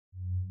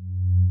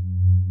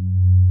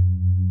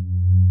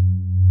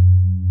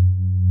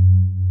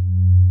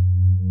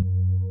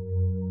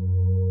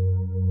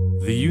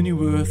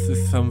universe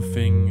is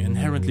something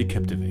inherently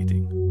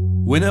captivating.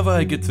 Whenever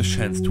I get the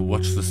chance to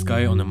watch the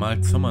sky on a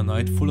mild summer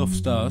night full of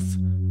stars,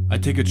 I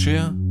take a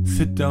chair,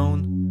 sit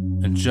down,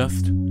 and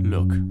just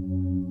look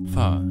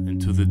far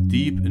into the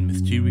deep and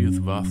mysterious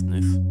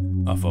vastness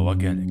of our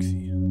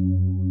galaxy.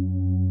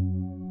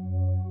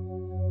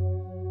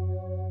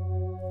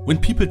 When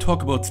people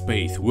talk about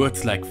space,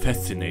 words like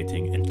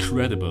fascinating,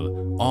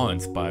 incredible,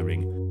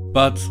 awe-inspiring,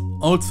 but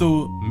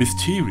also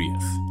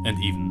mysterious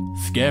and even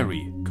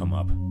scary come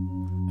up.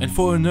 And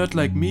for a nerd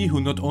like me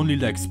who not only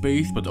likes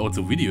space but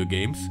also video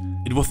games,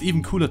 it was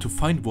even cooler to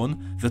find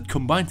one that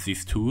combines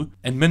these two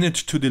and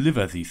managed to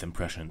deliver these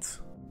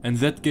impressions. And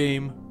that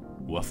game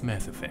was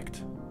Mass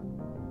Effect.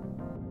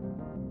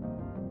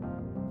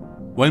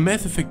 While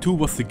Mass Effect 2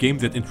 was the game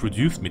that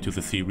introduced me to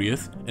the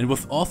series and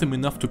was awesome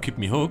enough to keep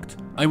me hooked,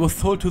 I was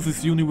sold to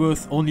this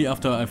universe only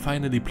after I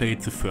finally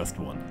played the first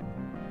one.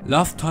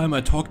 Last time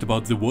I talked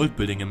about the world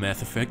building in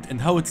Mass Effect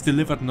and how it's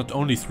delivered not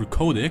only through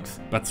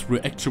codex, but through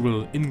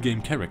actual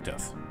in-game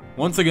characters.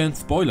 Once again,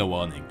 spoiler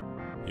warning.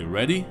 You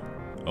ready?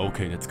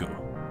 Okay, let's go.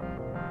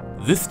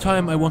 This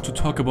time I want to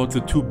talk about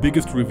the two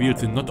biggest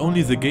reveals in not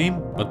only the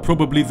game, but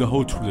probably the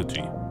whole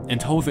trilogy,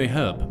 and how they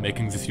help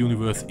making this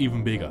universe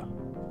even bigger.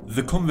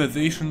 The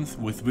conversations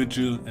with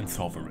Vigil and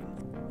Sovereign.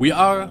 We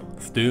are,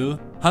 still,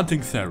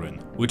 hunting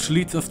Saren, which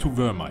leads us to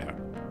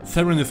Virmire.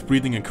 Saren is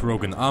breeding a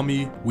Krogan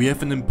army, we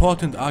have an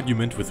important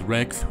argument with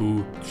Rex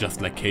who,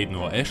 just like Caden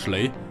or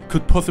Ashley,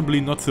 could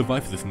possibly not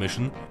survive this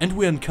mission, and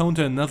we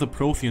encounter another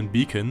prothean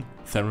beacon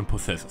Saren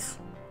possesses.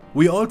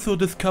 We also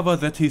discover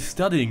that he's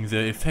studying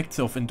the effects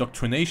of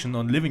indoctrination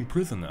on living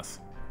prisoners.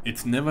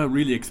 It's never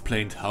really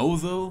explained how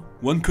though,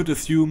 one could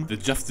assume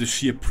that just the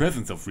sheer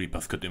presence of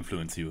Reapers could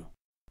influence you.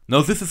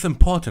 Now this is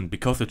important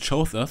because it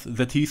shows us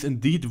that he is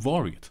indeed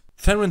worried.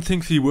 Saren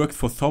thinks he works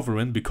for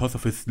Sovereign because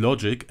of his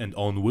logic and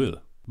own will.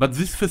 But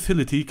this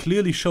facility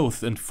clearly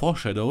shows and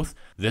foreshadows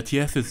that he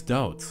has his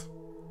doubts.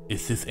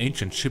 Is this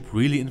ancient ship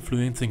really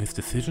influencing his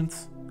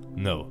decisions?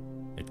 No,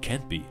 it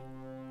can't be.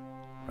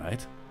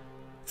 Right?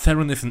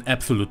 Saren is an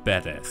absolute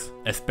badass,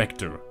 a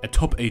Spectre, a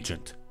top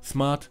agent.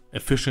 Smart,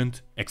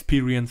 efficient,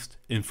 experienced,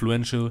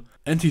 influential,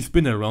 and he's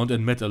been around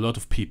and met a lot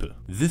of people.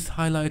 This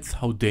highlights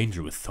how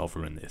dangerous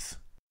Sovereign is.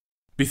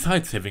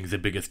 Besides having the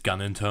biggest gun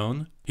in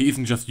town, he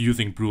isn't just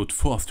using brute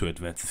force to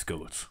advance his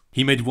goals.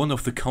 He made one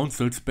of the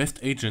Council's best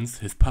agents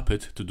his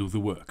puppet to do the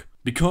work.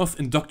 Because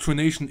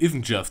indoctrination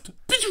isn't just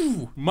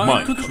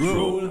mind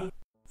control.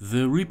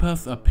 The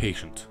Reapers are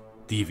patient,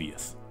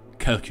 devious,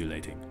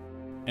 calculating.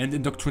 And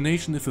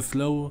indoctrination is a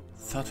slow,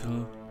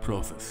 subtle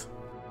process.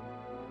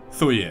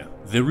 So yeah,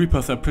 the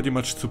Reapers are pretty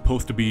much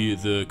supposed to be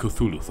the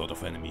Cthulhu sort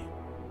of enemy.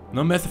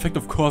 Now Mass Effect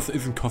of course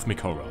isn't cosmic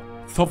horror.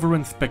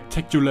 Sovereign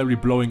spectacularly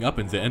blowing up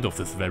in the end of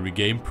this very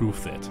game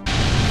proves that.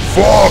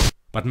 Fuck!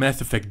 But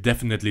Mass Effect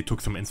definitely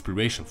took some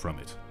inspiration from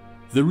it.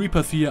 The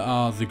Reapers here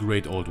are the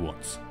Great Old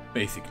Ones,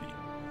 basically.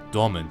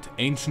 Dormant,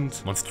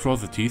 ancient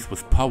monstrosities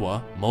with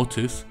power,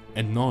 motives,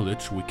 and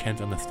knowledge we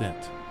can't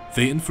understand.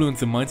 They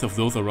influence the minds of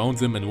those around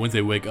them, and when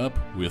they wake up,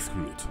 we're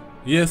screwed.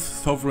 Yes,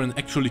 Sovereign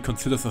actually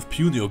considers us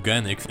puny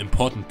organics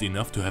important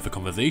enough to have a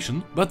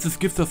conversation, but this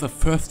gives us a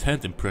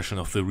first-hand impression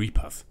of the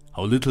Reapers,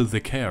 how little they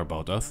care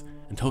about us,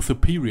 and how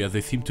superior they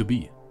seem to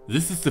be.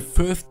 This is the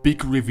first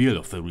big reveal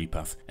of the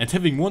Reapers, and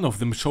having one of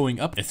them showing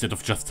up instead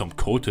of just some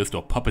cultist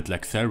or puppet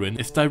like Saren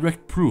is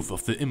direct proof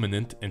of the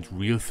imminent and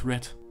real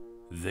threat.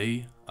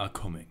 They are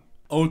coming.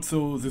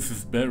 Also, this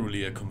is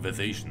barely a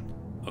conversation.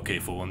 Okay,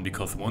 for one,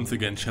 because once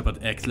again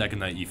Shepard acts like a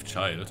naive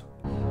child.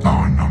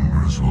 Our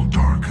numbers will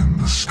darken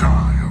the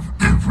sky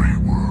of every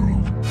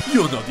world.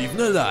 You're not even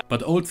alive!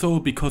 But also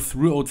because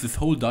throughout this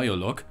whole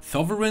dialogue,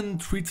 Sovereign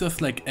treats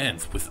us like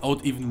ants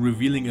without even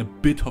revealing a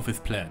bit of his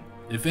plan.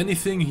 If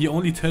anything, he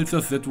only tells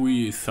us that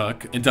we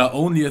suck and are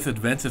only as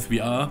advanced as we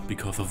are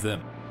because of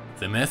them.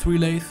 The mass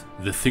relays,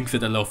 the things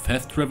that allow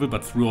fast travel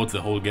but throughout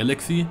the whole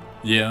galaxy,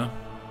 yeah,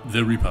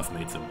 the Reapers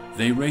made them.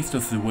 They raised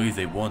us the way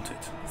they wanted,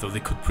 so they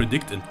could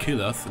predict and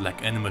kill us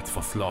like animals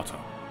for slaughter.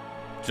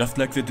 Just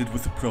like they did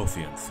with the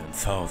Protheans and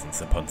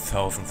thousands upon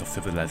thousands of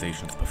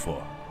civilizations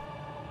before.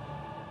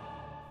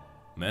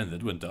 Man,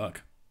 that went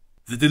dark.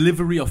 The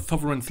delivery of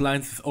Sovereign's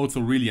lines is also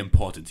really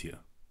important here.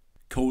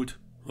 Cold,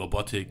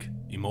 robotic,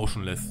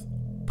 emotionless,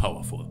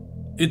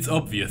 powerful. It's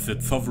obvious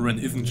that Sovereign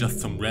isn't just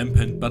some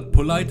rampant but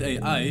polite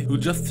AI who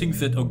just thinks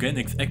that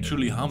organics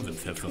actually harm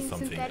themselves or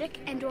something.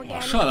 Oh,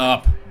 shut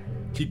up!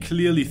 He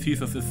clearly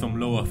sees us as some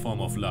lower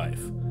form of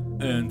life,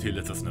 and he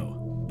lets us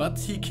know. But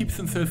he keeps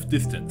himself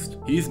distanced.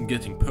 He isn't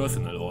getting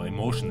personal or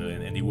emotional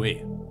in any way.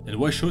 And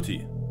why should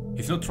he?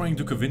 He's not trying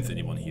to convince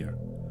anyone here.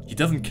 He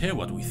doesn't care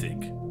what we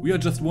think. We are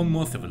just one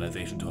more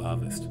civilization to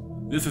harvest.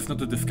 This is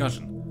not a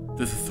discussion.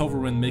 This is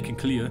Sovereign making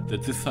clear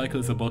that this cycle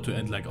is about to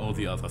end like all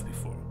the others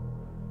before.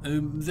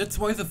 That's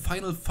why the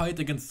final fight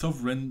against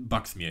Sovereign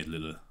bugs me a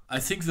little. I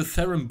think the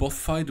Saren boss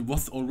fight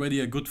was already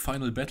a good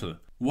final battle.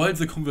 While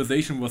the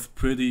conversation was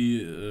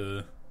pretty,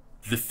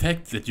 the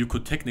fact that you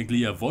could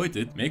technically avoid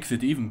it makes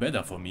it even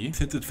better for me,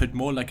 since it felt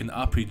more like an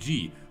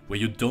RPG, where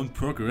you don't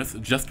progress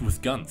just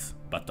with guns,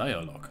 but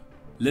dialogue.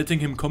 letting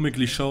him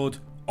comically shout,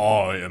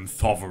 "I am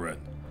Sovereign."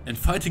 And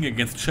fighting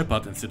against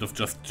Shepard instead of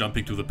just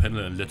jumping to the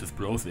panel and let his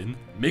bros in,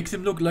 makes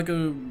him look like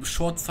a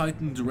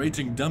short-sighted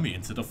raging dummy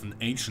instead of an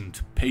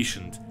ancient,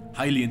 patient,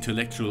 highly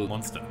intellectual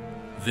monster.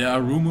 There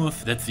are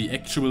rumors that the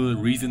actual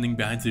reasoning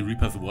behind the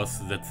Reapers was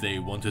that they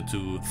wanted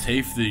to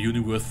save the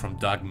universe from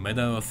dark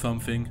matter or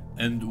something.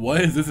 And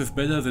while this is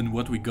better than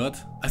what we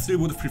got, I still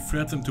would have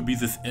preferred them to be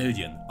this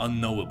alien,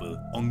 unknowable,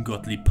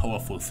 ungodly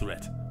powerful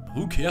threat.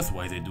 Who cares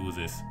why they do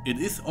this? It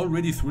is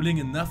already thrilling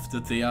enough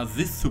that they are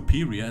this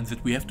superior and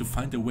that we have to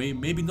find a way,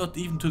 maybe not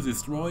even to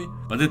destroy,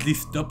 but at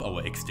least stop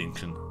our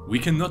extinction. We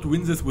cannot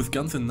win this with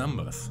guns and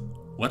numbers.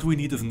 What we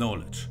need is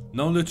knowledge.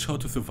 Knowledge how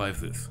to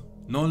survive this.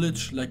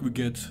 Knowledge like we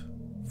get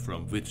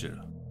from Vigil.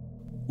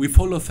 We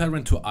follow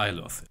Saren to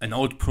Ilos, an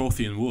old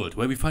prothean world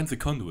where we find the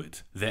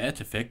conduit, the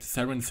artifact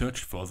Saren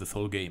searched for this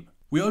whole game.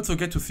 We also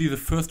get to see the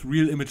first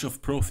real image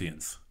of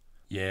protheans.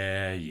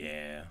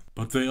 Yeah.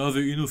 But they are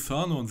the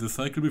Inosano on the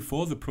cycle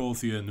before the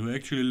Prothean who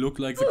actually look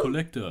like the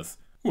collectors.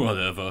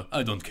 Whatever,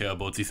 I don't care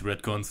about these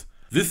retcons.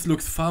 This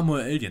looks far more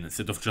alien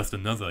instead of just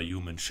another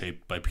human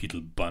shaped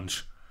bipedal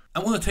bunch. I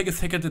wanna take a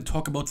second and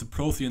talk about the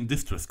Prothean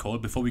distress call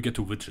before we get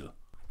to Vigil.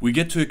 We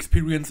get to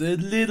experience a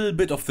little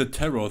bit of the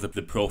terror that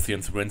the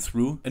Protheans went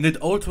through, and it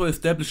also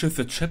establishes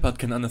that Shepard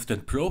can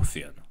understand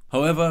Prothean.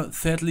 However,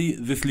 sadly,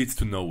 this leads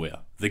to nowhere.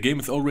 The game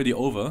is already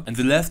over, and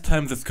the last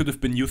time this could have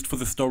been used for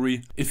the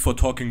story is for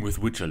talking with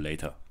Vigil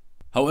later.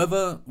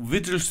 However,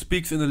 Vigil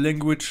speaks in a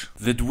language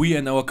that we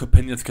and our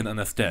companions can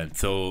understand,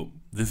 so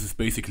this is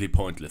basically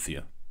pointless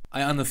here.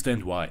 I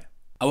understand why.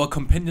 Our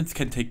companions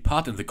can take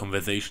part in the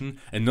conversation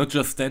and not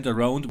just stand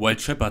around while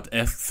Shepard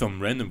asks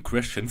some random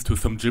questions to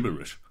some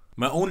gibberish.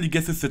 My only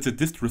guess is that the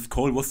distress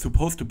call was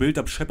supposed to build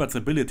up Shepard's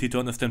ability to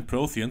understand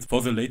Protheans for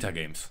the later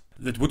games.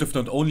 That would have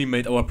not only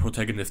made our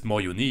protagonist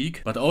more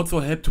unique, but also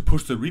helped to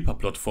push the Reaper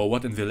plot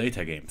forward in the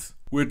later games.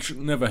 Which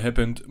never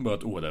happened,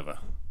 but whatever.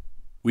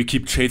 We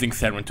keep chasing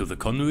Saren to the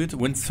conduit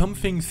when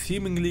something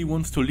seemingly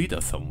wants to lead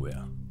us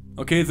somewhere.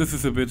 Okay, this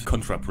is a bit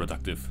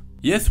counterproductive.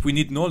 Yes, we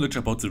need knowledge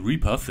about the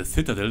Reapers, the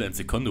Citadel and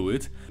the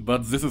conduit,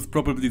 but this is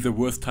probably the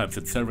worst time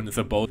that Saren is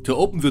about to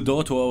open the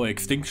door to our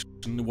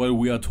extinction while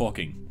we are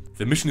talking.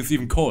 The mission is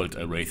even called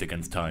A Race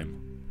Against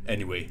Time.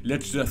 Anyway,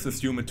 let's just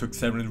assume it took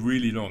Saren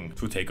really long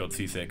to take out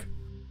C-Sec.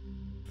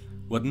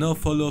 What now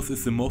follows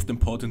is the most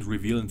important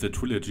reveal in the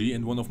trilogy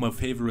and one of my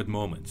favorite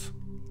moments.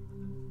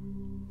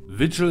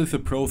 Vigil is a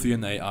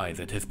Prothean AI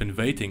that has been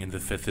waiting in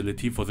this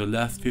facility for the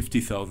last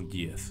 50,000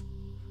 years.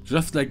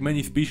 Just like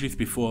many species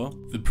before,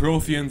 the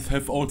Protheans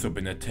have also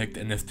been attacked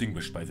and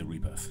extinguished by the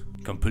Reapers,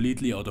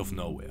 completely out of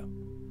nowhere.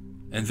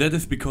 And that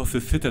is because the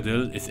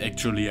Citadel is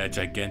actually a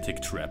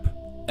gigantic trap.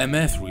 A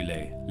mass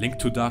relay linked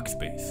to dark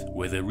space,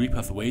 where the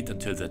Reapers wait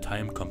until their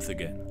time comes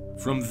again.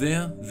 From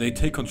there, they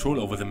take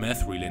control over the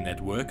mass relay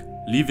network,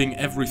 leaving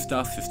every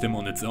star system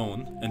on its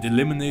own and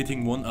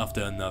eliminating one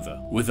after another,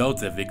 without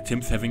their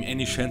victims having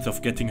any chance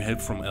of getting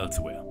help from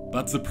elsewhere.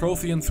 But the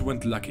Protheans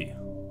went lucky.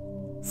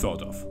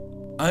 Sort of.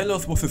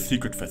 Ilos was a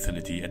secret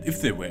facility, and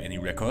if there were any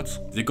records,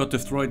 they got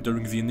destroyed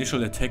during the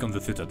initial attack on the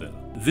Citadel.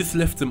 This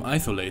left them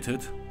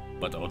isolated,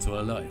 but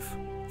also alive.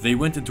 They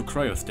went into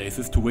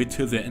cryostasis to wait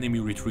till their enemy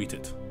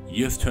retreated.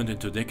 Years turned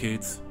into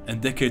decades,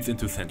 and decades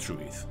into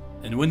centuries.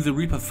 And when the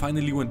Reapers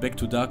finally went back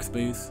to dark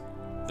space,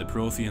 the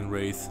Prothean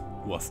race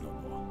was no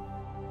more.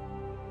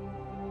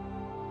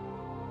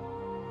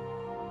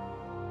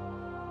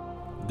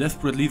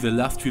 Desperately, the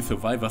last few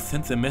survivors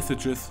sent their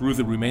messages through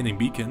the remaining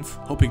beacons,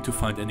 hoping to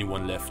find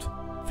anyone left.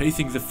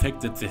 Facing the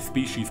fact that their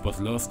species was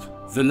lost,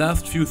 the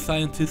last few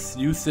scientists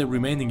used their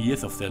remaining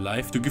years of their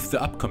life to give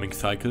the upcoming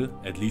cycle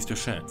at least a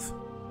chance.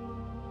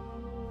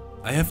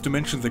 I have to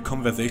mention the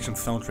conversation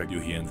soundtrack you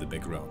hear in the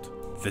background.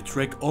 The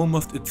track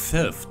almost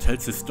itself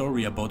tells a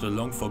story about a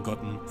long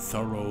forgotten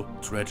sorrow,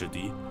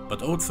 tragedy,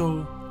 but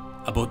also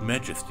about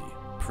majesty,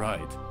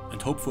 pride,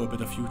 and hope for a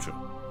better future.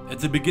 At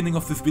the beginning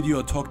of this video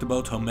I talked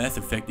about how Mass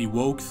Effect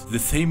evokes the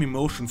same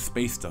emotions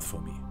space does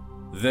for me.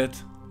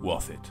 That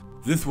was it.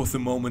 This was the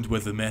moment where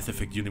the Mass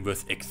Effect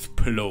universe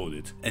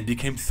exploded and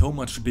became so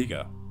much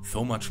bigger,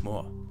 so much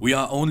more. We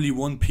are only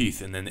one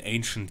piece in an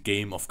ancient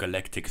game of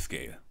galactic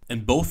scale.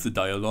 And both the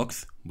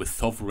dialogues, with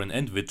Sovereign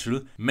and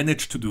Vigil,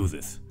 managed to do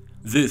this.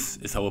 This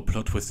is how a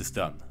plot twist is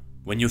done.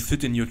 When you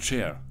sit in your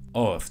chair,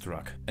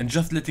 awestruck, and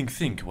just letting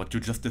think what you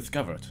just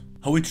discovered.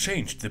 How it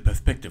changed the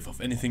perspective of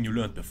anything you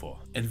learned before.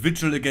 And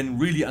Vigil again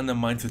really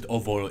undermines the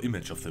overall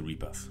image of the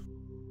Reapers.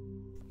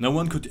 Now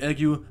one could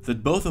argue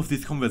that both of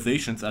these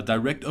conversations are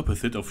direct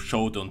opposite of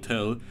show don't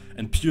tell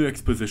and pure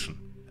exposition.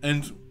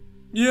 And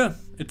yeah,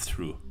 it's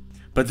true.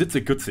 But that's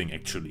a good thing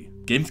actually.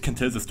 Games can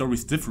tell the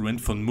stories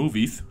different from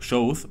movies,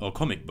 shows or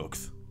comic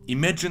books.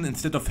 Imagine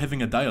instead of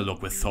having a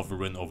dialogue with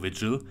Sovereign or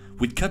Vigil,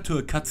 we'd cut to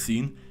a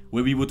cutscene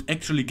where we would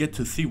actually get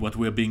to see what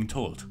we're being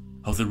told.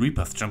 How the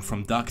Reapers jump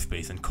from dark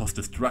space and cause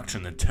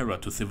destruction and terror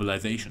to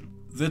civilization.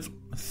 That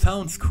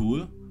sounds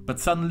cool, but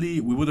suddenly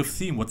we would have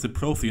seen what the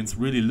Protheans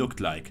really looked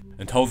like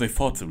and how they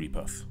fought the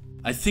Reapers.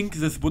 I think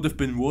this would have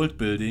been world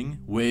building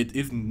where it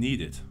isn't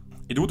needed.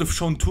 It would have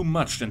shown too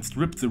much and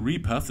stripped the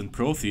Reapers and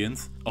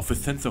Protheans of a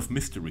sense of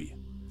mystery.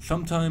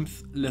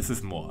 Sometimes less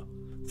is more.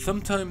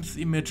 Sometimes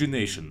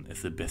imagination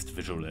is the best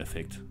visual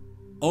effect.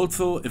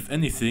 Also, if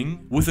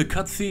anything, with a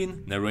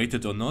cutscene,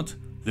 narrated or not,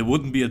 there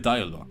wouldn't be a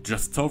dialogue,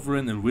 just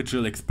Sovereign and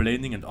Vigil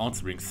explaining and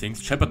answering things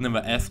Shepard never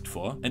asked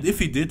for, and if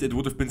he did, it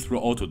would have been through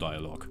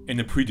auto-dialogue, in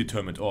a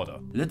predetermined order.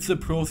 Let the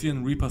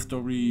Prothean Reaper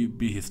story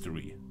be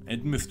history,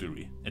 and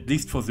mystery, at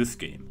least for this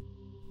game.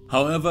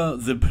 However,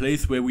 the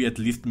place where we at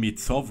least meet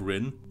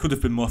Sovereign could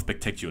have been more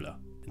spectacular.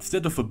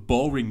 Instead of a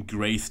boring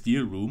grey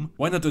steel room,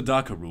 why not a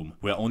darker room,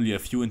 where only a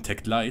few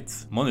intact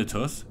lights,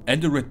 monitors,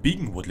 and a red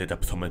beacon would lit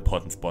up some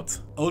important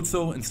spots.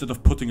 Also, instead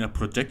of putting a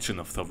projection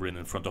of Sovereign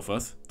in front of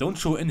us, don't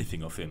show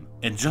anything of him,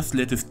 and just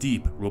let his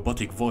deep,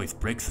 robotic voice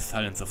break the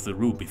silence of the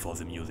room before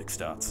the music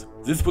starts.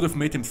 This would have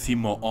made him seem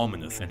more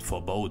ominous and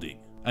foreboding.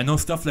 I know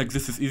stuff like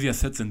this is easier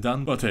said than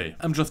done, but hey,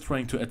 I'm just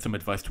trying to add some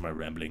advice to my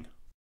rambling.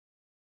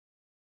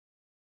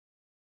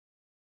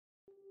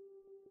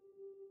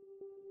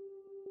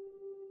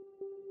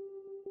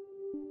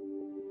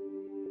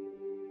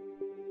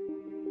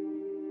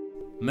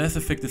 Mass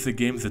Effect is a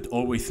game that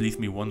always leaves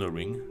me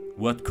wondering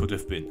what could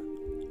have been.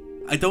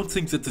 I don't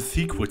think that the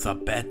sequels are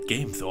bad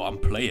games or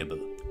unplayable.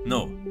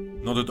 No,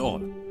 not at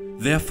all.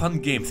 They are fun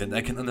games and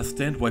I can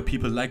understand why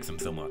people like them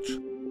so much.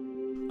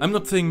 I'm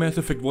not saying Mass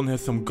Effect 1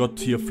 has some god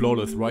tier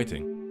flawless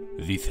writing.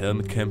 These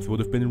helmet cams would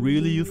have been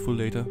really useful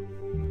later.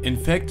 In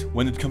fact,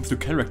 when it comes to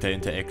character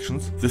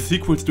interactions, the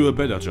sequels do a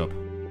better job.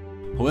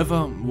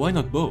 However, why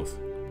not both?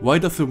 Why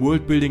does the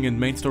world building and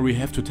main story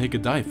have to take a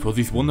dive for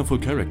these wonderful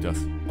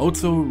characters?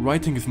 Also,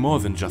 writing is more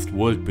than just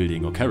world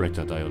building or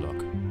character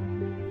dialogue.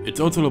 It's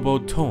also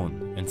about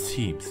tone and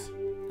themes.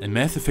 And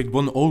Mass Effect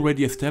 1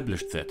 already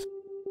established that.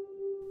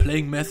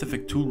 Playing Mass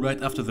Effect 2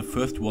 right after the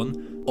first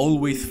one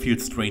always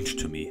feels strange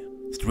to me.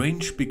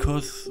 Strange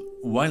because,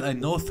 while I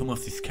know some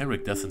of these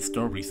characters and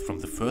stories from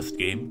the first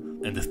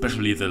game, and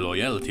especially the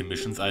loyalty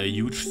missions are a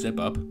huge step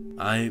up,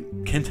 I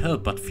can't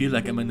help but feel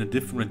like I'm in a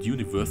different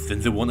universe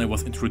than the one I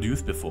was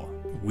introduced before.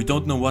 We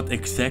don't know what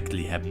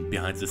exactly happened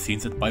behind the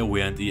scenes at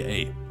BioWare and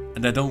EA,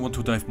 and I don't want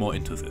to dive more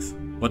into this.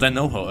 What I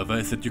know, however,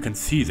 is that you can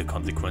see the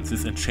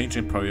consequences and change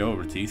in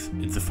priorities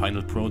in the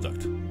final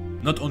product.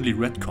 Not only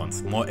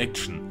retcons, more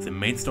action, the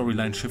main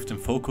storyline shift in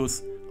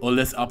focus, or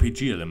less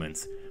RPG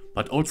elements,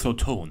 but also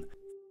tone.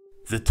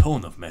 The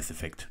tone of Mass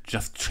Effect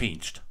just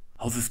changed.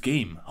 How this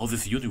game, how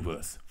this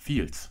universe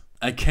feels.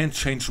 I can't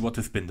change what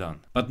has been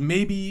done, but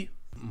maybe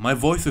my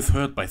voice is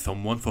heard by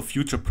someone for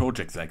future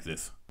projects like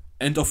this.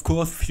 And of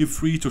course, feel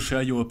free to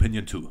share your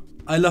opinion too.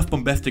 I love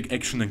bombastic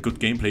action and good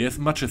gameplay as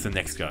much as the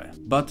next guy,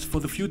 but for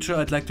the future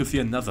I'd like to see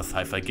another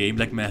sci-fi game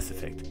like Mass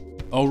Effect.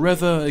 Or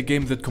rather, a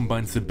game that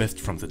combines the best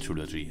from the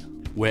trilogy,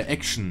 where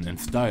action and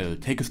style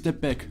take a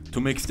step back to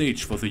make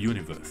stage for the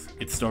universe,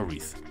 its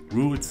stories,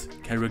 rules,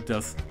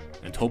 characters,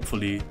 and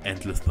hopefully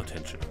endless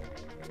potential.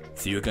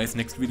 See you guys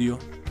next video.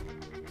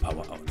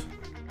 Power out.